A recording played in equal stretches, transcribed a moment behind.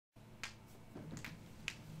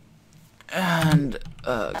And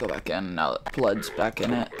go back in. Now that blood's back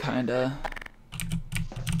in it, kinda.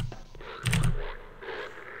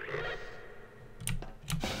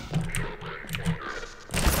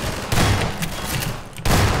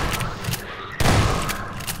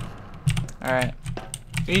 Alright.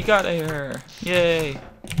 We got her! Yay!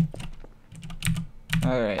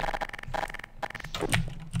 Alright.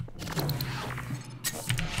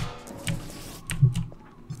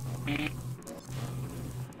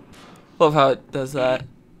 Love how it does that.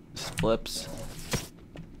 Just flips.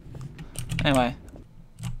 Anyway.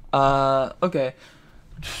 Okay.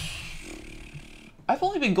 I've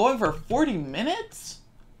only been going for 40 minutes?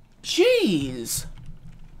 Jeez!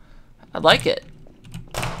 I like it.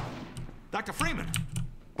 Dr. Freeman!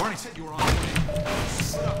 Barney said you were on the way.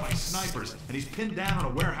 Set up by snipers, and he's pinned down in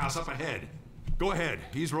a warehouse up ahead. Go ahead,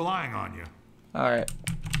 he's relying on you. Alright.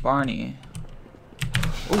 Barney.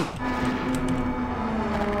 Ooh.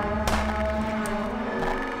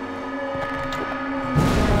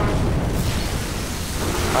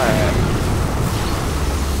 Alright.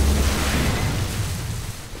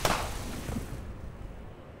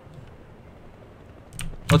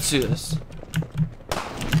 Let's do this.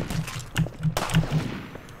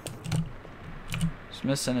 He's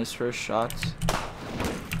missing his first shots.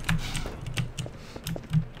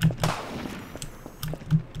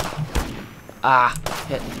 Ah,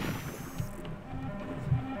 hit.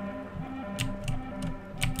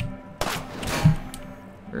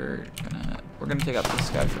 We're gonna take out this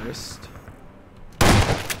guy first.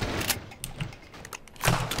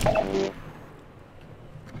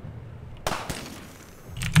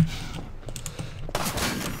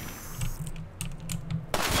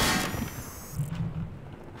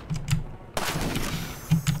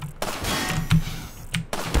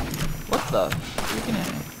 What the freaking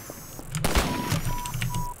hell?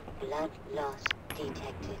 Blood loss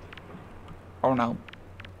detected. Oh no.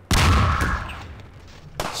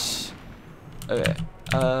 Okay.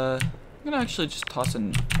 I'm gonna actually just toss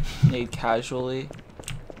a nade casually,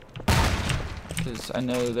 because I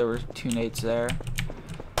know there were 2 nades there,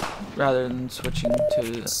 rather than switching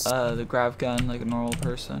to the grav gun like a normal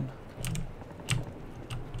person.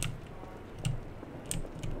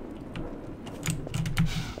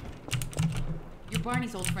 You're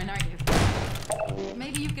Barney's old friend, aren't you?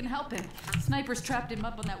 Maybe you can help him. Snipers trapped him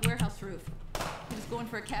up on that warehouse roof. He was going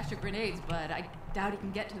for a cache of grenades, but I doubt he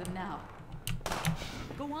can get to them now.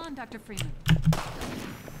 Go on, Dr. Freeman. I'm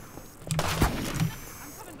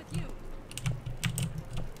coming with you.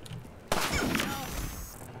 No.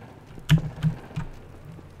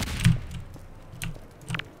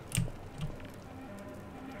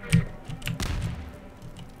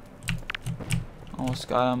 Almost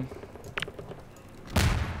got him.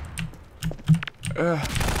 Ugh.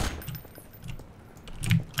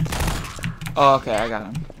 Oh, okay, I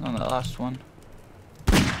got him on the last one.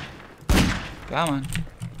 Come on.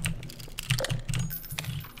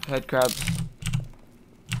 Head crabs.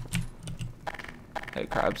 Head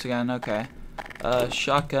crabs again, okay.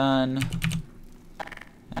 Shotgun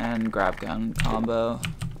and grab gun combo.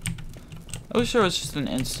 I wish there was just an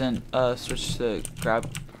instant switch to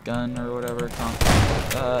grab gun or whatever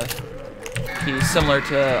key similar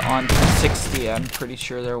to on 360. I'm pretty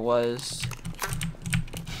sure there was.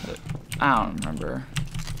 But I don't remember.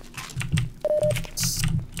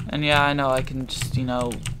 And yeah, I know I can just, you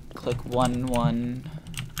know, click 1-1,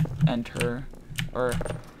 enter, or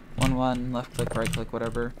 1-1, left click, right click,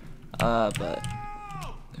 whatever. But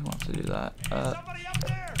who wants to do that? Somebody up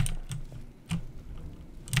there!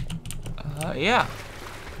 Yeah.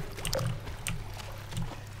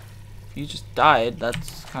 If you just died,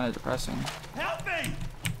 that's kind of depressing. Help me!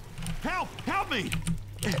 Help me!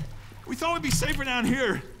 We thought we'd be safer down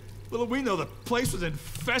here. Little we know the place was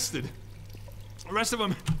infested. The rest of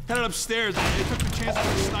them headed upstairs. They took the chance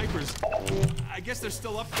with the snipers. I guess they're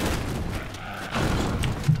still up there.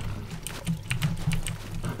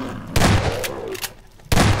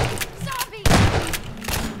 Zombie!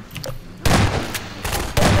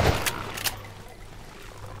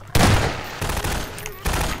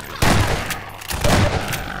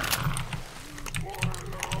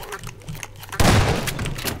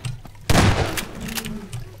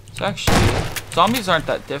 So actually, zombies aren't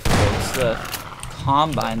that difficult. It's the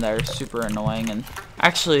combine that are super annoying, and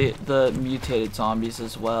actually the mutated zombies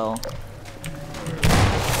as well.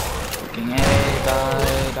 Fucking A,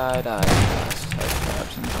 die. Fast head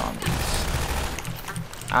crabs and zombies.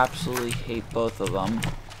 Absolutely hate both of them.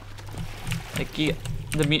 Like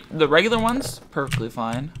the regular ones, perfectly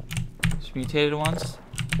fine. These mutated ones,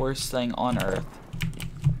 worst thing on earth.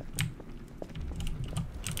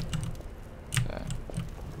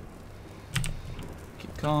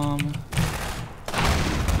 come.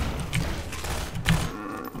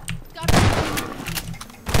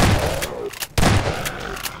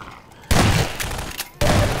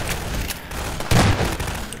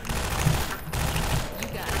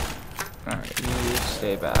 Alright, you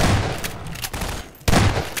stay back.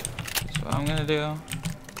 So what I'm gonna do,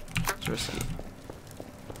 it's risky.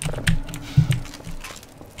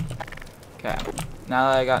 Okay,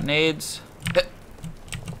 now that I got nades,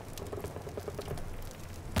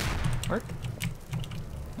 work?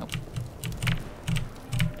 Nope.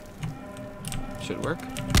 Should work.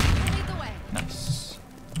 Lead the way. Nice.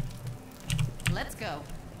 Let's go.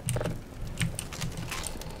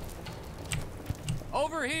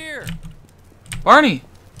 Over here! Barney!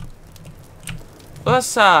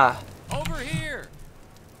 What's Over here!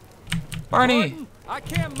 Barney! Gordon, I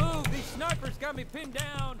can't move. These snipers got me pinned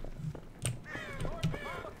down. Gordon,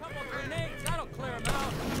 pop a couple grenades. That'll clear them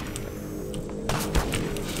out.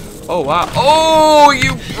 Oh wow. Oh,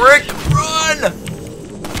 you brick! Run!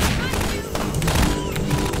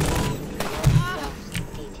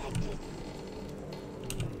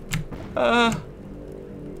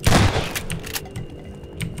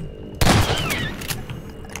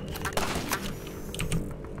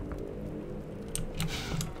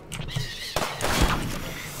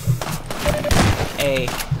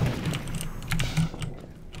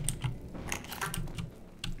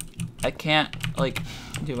 I can't, like,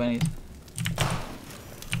 do anything.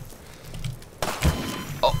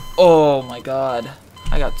 Oh my god.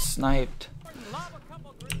 I got sniped. Lob a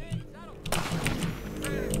couple grenades. That'll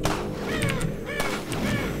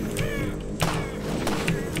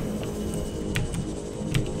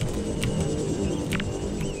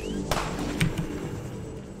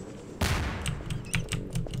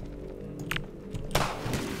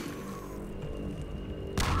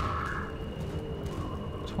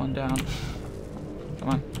There's one down. Come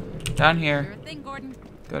on. Down here. Sure thing, Gordon.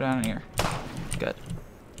 Go down here. Good.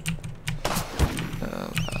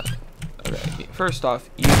 Oh god. Okay, first off,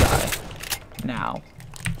 you die. Now.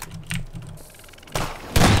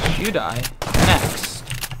 You die. Next.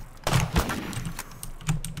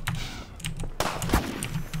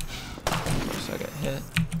 Of course I get hit.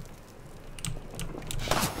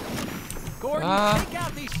 Gordon, take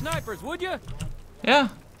out these snipers, would you? Yeah,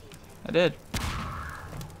 I did.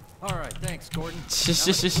 All right, thanks, Gordon. Now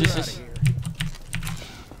let's clear out of here.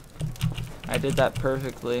 I did that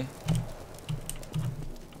perfectly.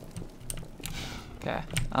 Okay.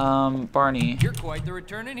 Barney. You're quite the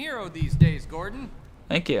returning hero these days, Gordon.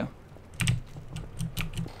 Thank you.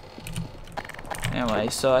 Anyway,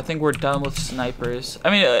 so I think we're done with snipers.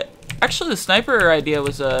 I mean, actually the sniper idea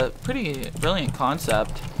was a pretty brilliant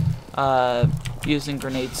concept. Using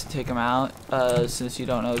grenades to take them out, since you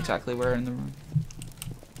don't know exactly where in the room.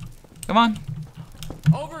 Come on.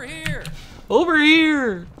 Over here. Over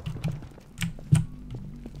here.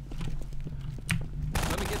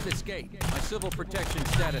 Let me get this gate. My civil protection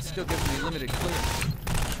status still gives me limited clearance.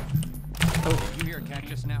 Oh, you hear a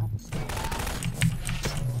cactus now?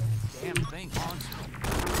 Damn thing haunts me.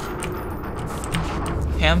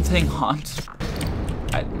 Damn thing haunts.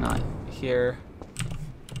 I did not hear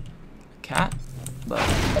a cat, but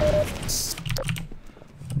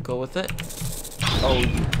go with it. Oh,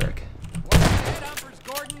 you prick.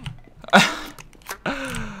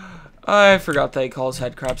 I forgot that he calls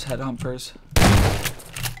head crabs head humpers.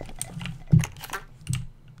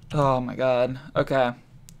 Oh my god. Okay.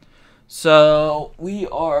 So we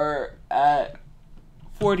are at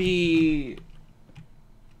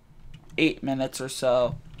 48 minutes or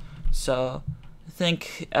so. So I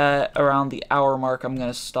think at around the hour mark I'm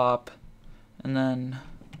gonna stop, and then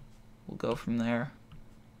we'll go from there.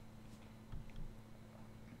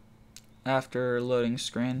 After loading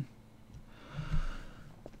screen.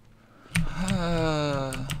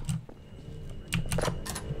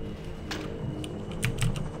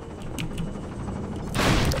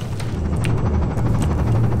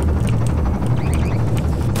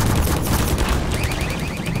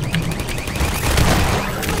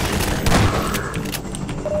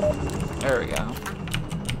 There we go.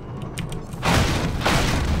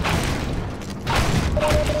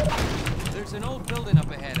 There's an old building up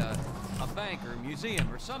ahead, a bank or a museum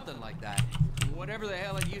or something like that. Whatever the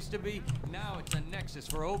hell it used to be, now it's a nexus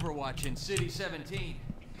for Overwatch in City 17.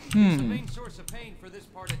 It's the main source of pain for this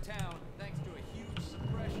part of town, thanks to a huge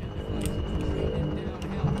suppression device training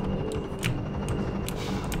downhill.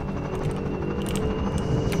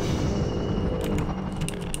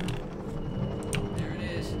 There it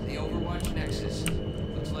is, the Overwatch nexus.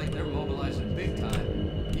 Looks like they're mobilizing big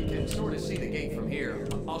time. You can sort of see the gate from here.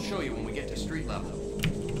 I'll show you when we get to street level.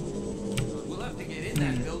 We'll have to get in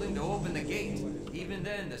that open the gate. Even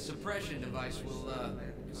then, the suppression device will,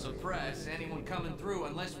 suppress anyone coming through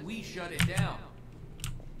unless we shut it down.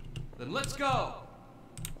 Then let's go!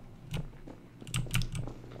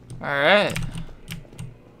 Alright.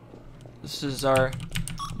 This is our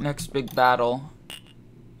next big battle.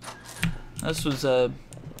 This was a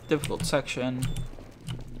difficult section.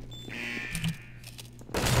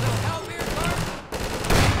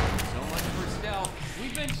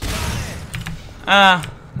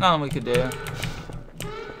 Nothing we could do.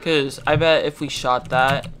 Because I bet if we shot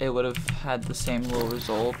that, it would have had the same little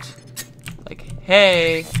result. Like,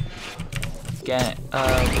 hey, again,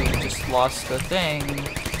 we just lost the thing.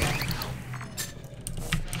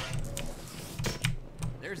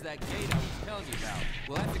 There's that gate I was telling you about.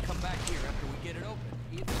 We'll have to come back here after we get it open.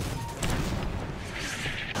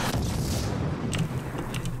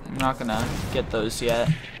 I'm not gonna get those yet.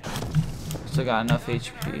 Still got enough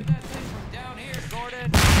HP. Down here, Gordon.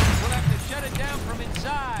 We'll have to shut it down from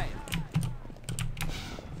inside.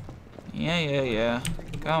 Yeah.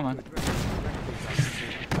 Come on.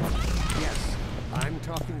 Yes, I'm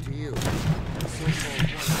talking to you.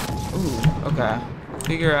 Ooh, okay.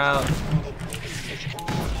 Figure out.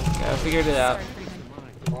 Okay, I figured it out.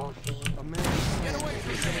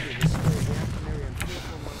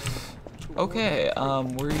 Okay,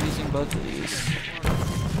 we're using both of these.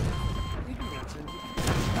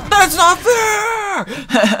 That's not fair!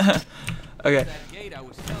 Okay.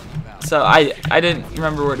 So I didn't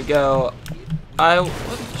remember where to go. I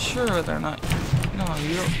wasn't sure whether or not. No,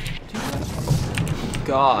 you don't do that. Oh,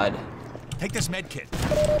 God. Take this med kit.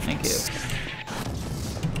 Thank you.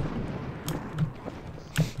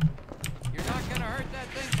 You're not gonna hurt that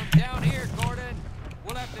thing from down here, Gordon.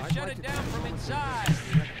 We'll have to shut it down from inside.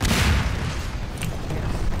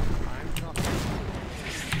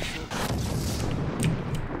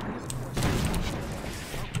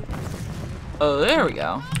 Oh, there we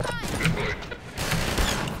go.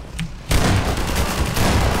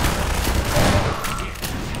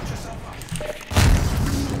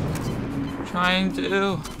 Trying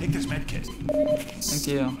to. Take this med kit. Thank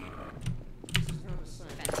you.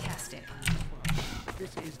 Fantastic.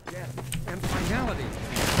 This is death and finality.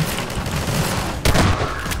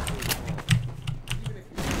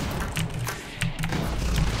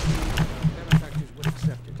 Benefactors would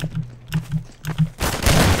accept it.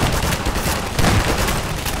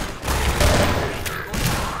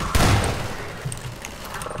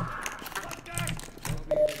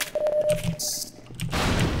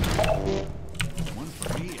 One for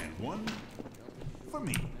me and one for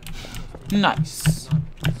me. Nice.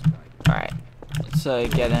 Alright. Let's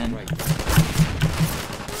get in.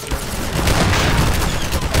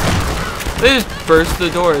 They just burst the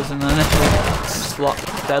doors and then just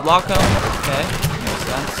deadlock them. Okay. Makes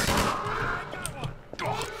sense.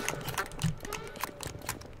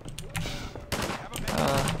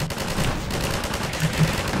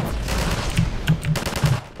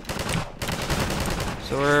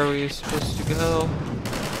 So where are we supposed to go?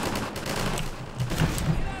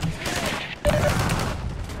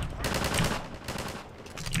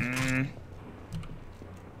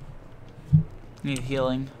 Need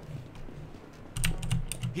healing.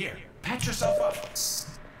 Here, patch yourself up.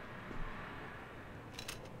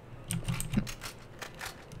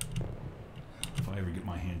 If I ever get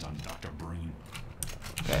my hands on Dr. Breen.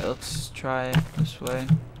 Okay, let's try this way.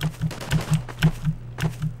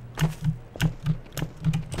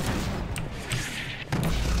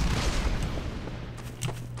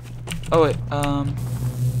 Oh wait,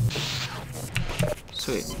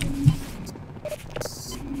 sweet.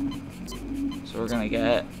 So we're gonna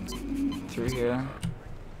get through here.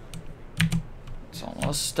 It's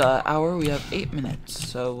almost an hour. We have 8 minutes,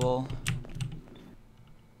 so we'll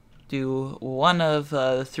do one of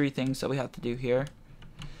the 3 things that we have to do here,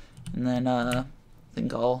 and then I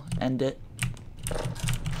think I'll end it.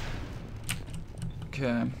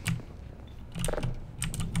 Okay.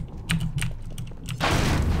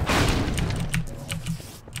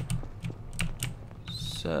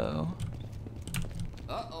 So.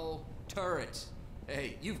 Uh-oh, turrets.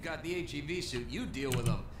 Hey, you've got the HEV suit. You deal with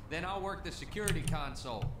them. Then I'll work the security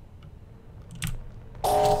console.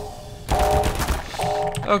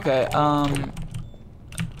 Okay,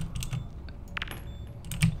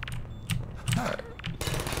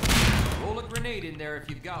 Roll a grenade in there if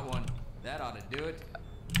you've got one. That ought to do it.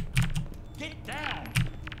 Get down.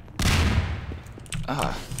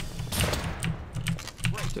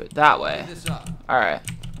 do it that way. This up. Alright.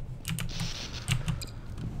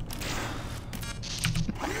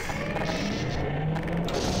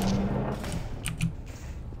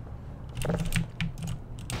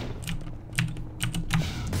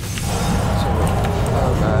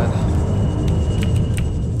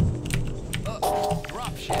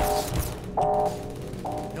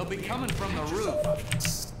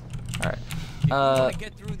 want to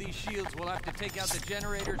get through these shields, we'll have to take out the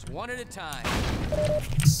generators one at a time.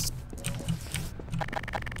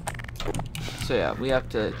 So yeah, we have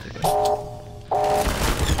to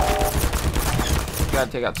gotta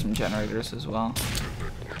take out some generators as well.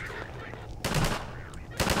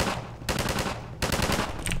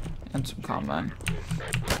 And some combine.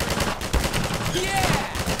 Yeah!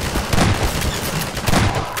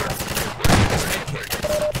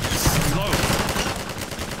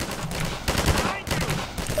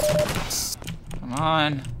 Come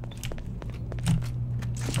on.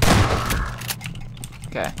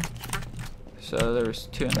 Okay. So there was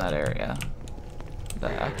 2 in that area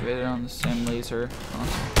that activated on the same laser.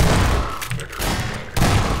 Awesome.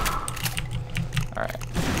 Alright.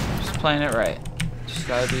 Just playing it right. Just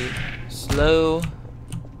gotta be slow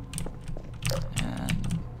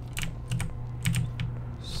and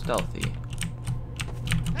stealthy.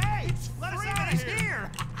 Hey! Let us out of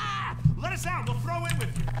here! Let us out! We'll throw in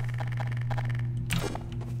with you!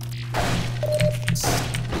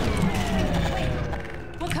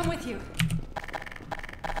 We'll come with you.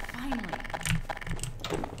 Finally.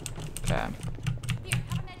 Okay. Here,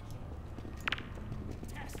 have a med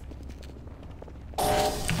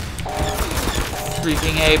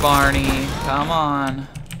Freaking A, Barney. Come on.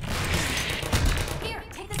 Here,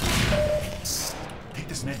 take this. Take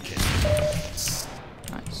this med kit.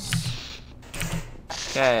 Nice.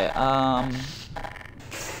 Okay,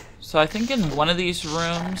 so I think in one of these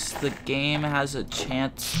rooms, the game has a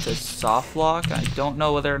chance to soft lock. I don't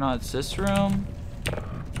know whether or not it's this room.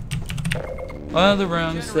 One of the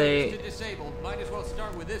rooms, they, Might as well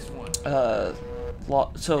start with this one.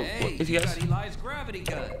 so Hey, if you guys, got Eli's gravity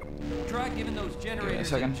gun. Try giving those generators a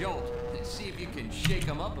second. jolt and see if you can shake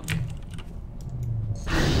them up a bit.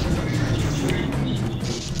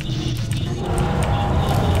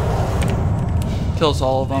 kills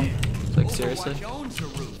all of them. Like, seriously. Overwatch owns the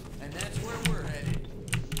roof, and that's where we're headed.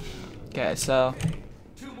 Okay, so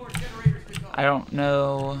 2 more generators to go. I don't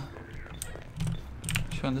know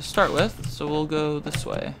which one to start with, so we'll go this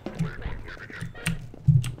way.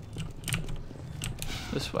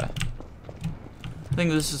 This way. I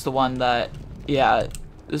think this is the one that, yeah,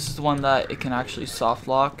 this is the one that it can actually soft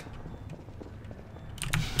lock.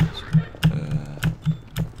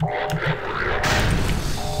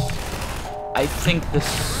 I think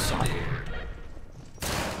this. I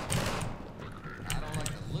don't like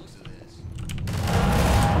the looks of this.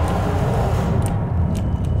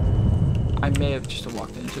 I may have just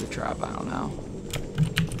walked into a trap, I don't know.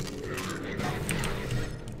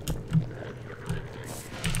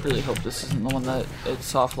 Really hope this isn't the one that it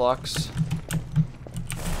soft locks.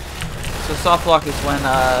 So soft lock is when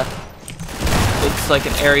it's like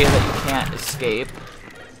an area that you can't escape,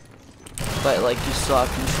 but like you still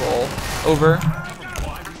have control over.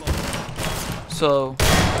 So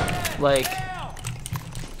like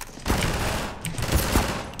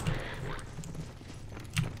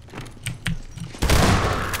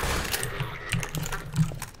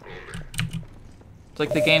it's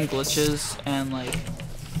like the game glitches and like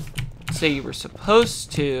say you were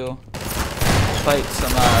supposed to fight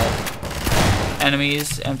some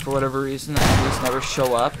enemies and for whatever reason the enemies never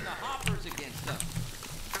show up.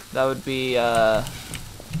 That would be an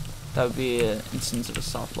instance of a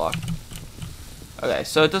soft lock. Okay,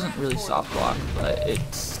 so it doesn't really soft lock, but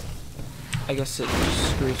it's, I guess it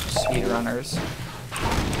screws with speedrunners.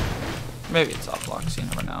 Maybe it soft locks, you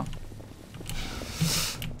never know.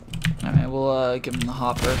 Alright, we'll give him the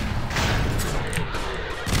hopper.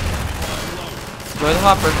 Enjoy the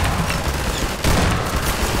hopper.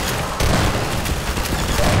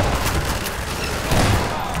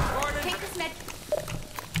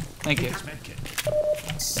 Thank you.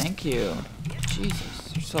 Thank you.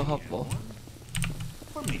 Jesus, you're so helpful.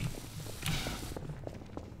 For me.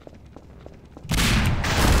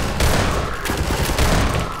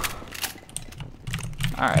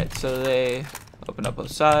 Alright, so they open up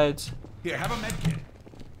both sides. Here, have a med kit.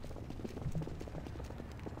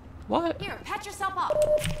 What? Here, patch yourself up.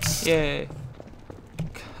 Yay.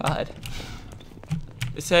 God.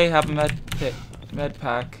 They say have a med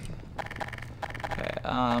pack. Okay,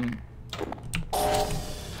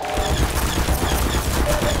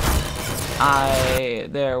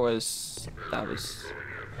 that was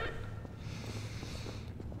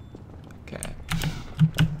okay.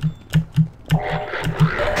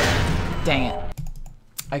 Dang it.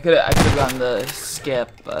 I could have gotten the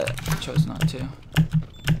skip, but I chose not to.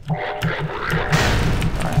 Alright.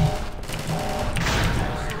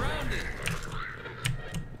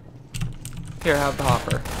 Here, have the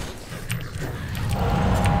hopper.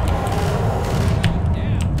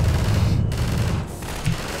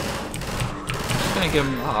 gonna give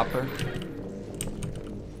him the hopper.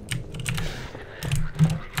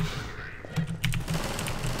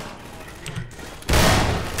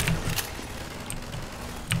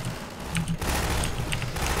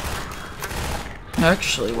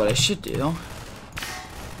 Actually, what I should do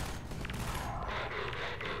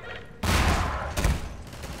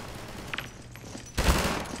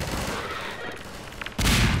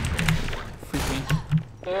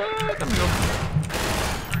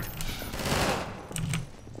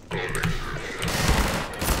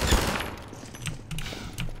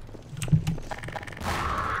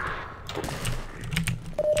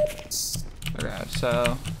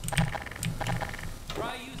so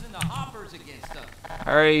Try using the hoppers against them.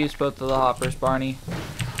 I already used both of the hoppers, Barney.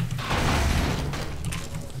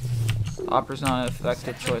 Hopper's not an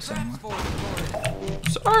effective choice anymore.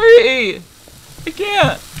 Sorry! I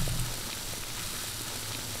can't!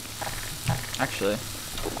 Actually,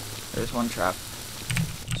 there's one trap.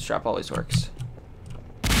 This trap always works.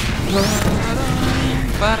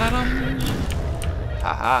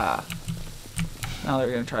 Haha. Now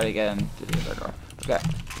they're gonna try to get in through the other door. Okay.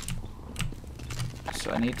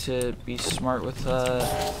 So I need to be smart with throw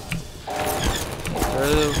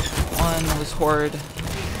one was horrid.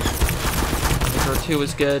 Throw two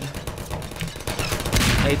was good.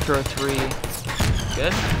 A throw three.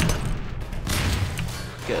 Good?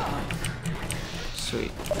 Good.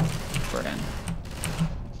 Sweet. We're in.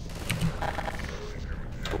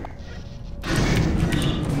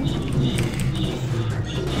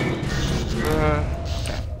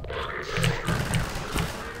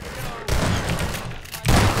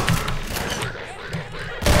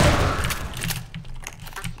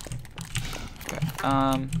 So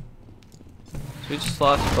we just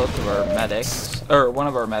lost both of our medics, or one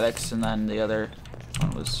of our medics, and then the other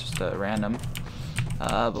one was just a random.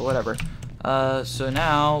 But whatever. So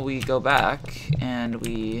now we go back and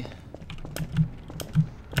we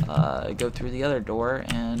go through the other door,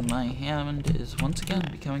 and my hand is once again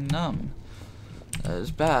becoming numb. That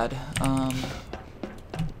is bad.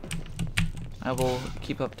 I will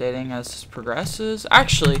keep updating as this progresses.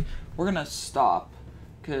 Actually, we're gonna stop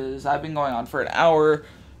because I've been going on for an hour.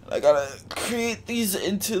 I gotta create these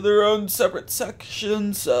into their own separate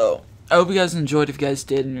sections. So I hope you guys enjoyed. If you guys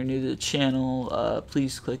did and you're new to the channel,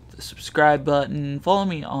 please click the subscribe button. Follow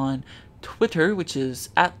me on Twitter, which is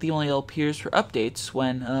 @TheOnlyLet'sPlayers, for updates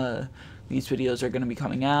when these videos are going to be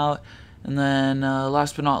coming out. And then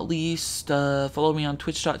last but not least, follow me on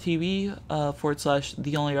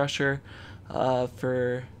twitch.tv/TheOnlyRusher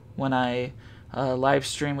for when I live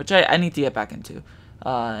stream, which I need to get back into,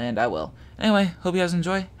 and I will. Anyway, hope you guys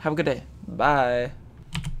enjoy. Have a good day. Bye.